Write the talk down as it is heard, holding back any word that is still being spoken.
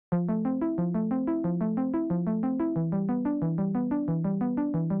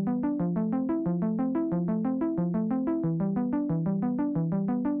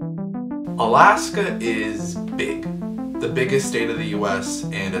Alaska is big. The biggest state of the US,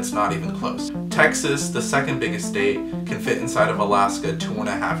 and it's not even close. Texas, the second biggest state, can fit inside of Alaska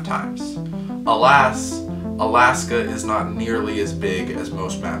 2.5 times. Alas, Alaska is not nearly as big as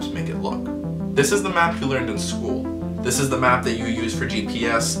most maps make it look. This is the map you learned in school. This is the map that you use for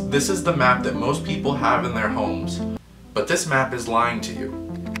GPS. This is the map that most people have in their homes. But this map is lying to you.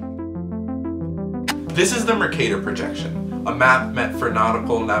 This is the Mercator projection, a map meant for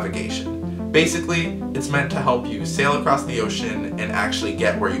nautical navigation. Basically, it's meant to help you sail across the ocean and actually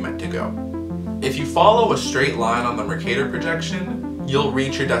get where you meant to go. If you follow a straight line on the Mercator projection, you'll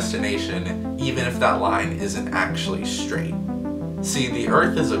reach your destination even if that line isn't actually straight. See, the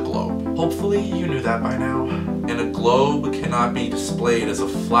Earth is a globe. Hopefully you knew that by now. And a globe cannot be displayed as a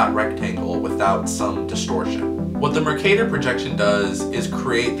flat rectangle without some distortion. What the Mercator projection does is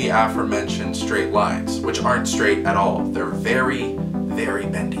create the aforementioned straight lines, which aren't straight at all. They're very, very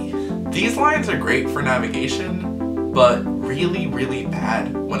bendy. These lines are great for navigation, but really, really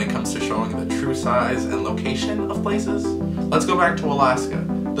bad when it comes to showing the true size and location of places. Let's go back to Alaska.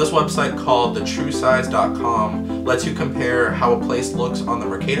 This website called thetruesize.com lets you compare how a place looks on the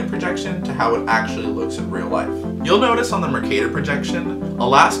Mercator projection to how it actually looks in real life. You'll notice on the Mercator projection,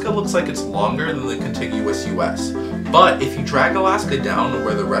 Alaska looks like it's longer than the contiguous US. But if you drag Alaska down to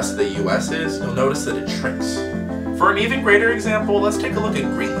where the rest of the US is, you'll notice that it shrinks. For an even greater example, let's take a look at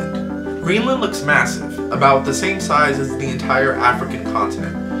Greenland. Greenland looks massive, about the same size as the entire African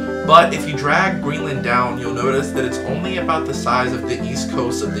continent. But if you drag Greenland down, you'll notice that it's only about the size of the east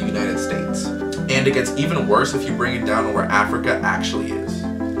coast of the United States. And it gets even worse if you bring it down to where Africa actually is.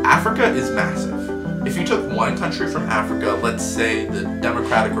 Africa is massive. If you took one country from Africa, let's say the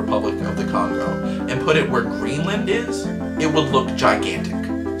Democratic Republic of the Congo, and put it where Greenland is, it would look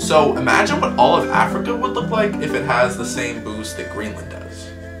gigantic. So imagine what all of Africa would look like if it has the same boost that Greenland does.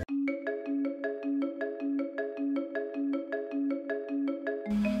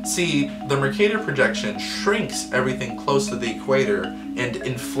 See, the Mercator projection shrinks everything close to the equator and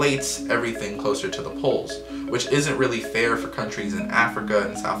inflates everything closer to the poles, which isn't really fair for countries in Africa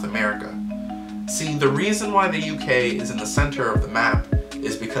and South America. See, the reason why the UK is in the center of the map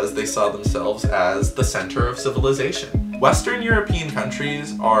is because they saw themselves as the center of civilization. Western European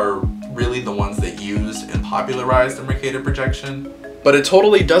countries are really the ones that used and popularized the Mercator projection. But it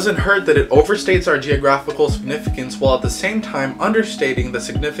totally doesn't hurt that it overstates our geographical significance while at the same time understating the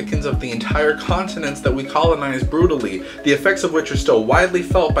significance of the entire continents that we colonized brutally, the effects of which are still widely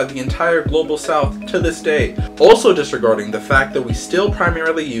felt by the entire global south to this day. Also disregarding the fact that we still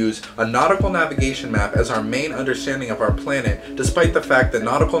primarily use a nautical navigation map as our main understanding of our planet, despite the fact that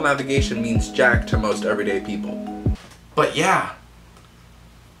nautical navigation means jack to most everyday people. But yeah,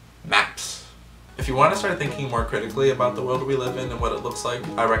 maps. If you want to start thinking more critically about the world we live in and what it looks like,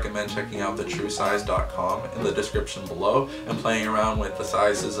 I recommend checking out thetruesize.com in the description below and playing around with the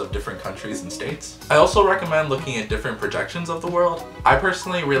sizes of different countries and states. I also recommend looking at different projections of the world. I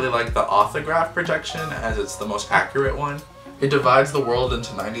personally really like the orthograph projection as it's the most accurate one. It divides the world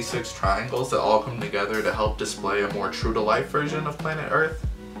into 96 triangles that all come together to help display a more true-to-life version of planet Earth.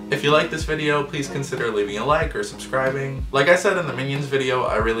 If you like this video, please consider leaving a like or subscribing. Like I said in the Minions video,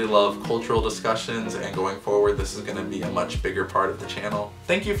 I really love cultural discussions, and going forward this is going to be a much bigger part of the channel.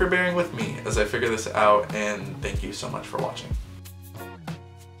 Thank you for bearing with me as I figure this out, and thank you so much for watching.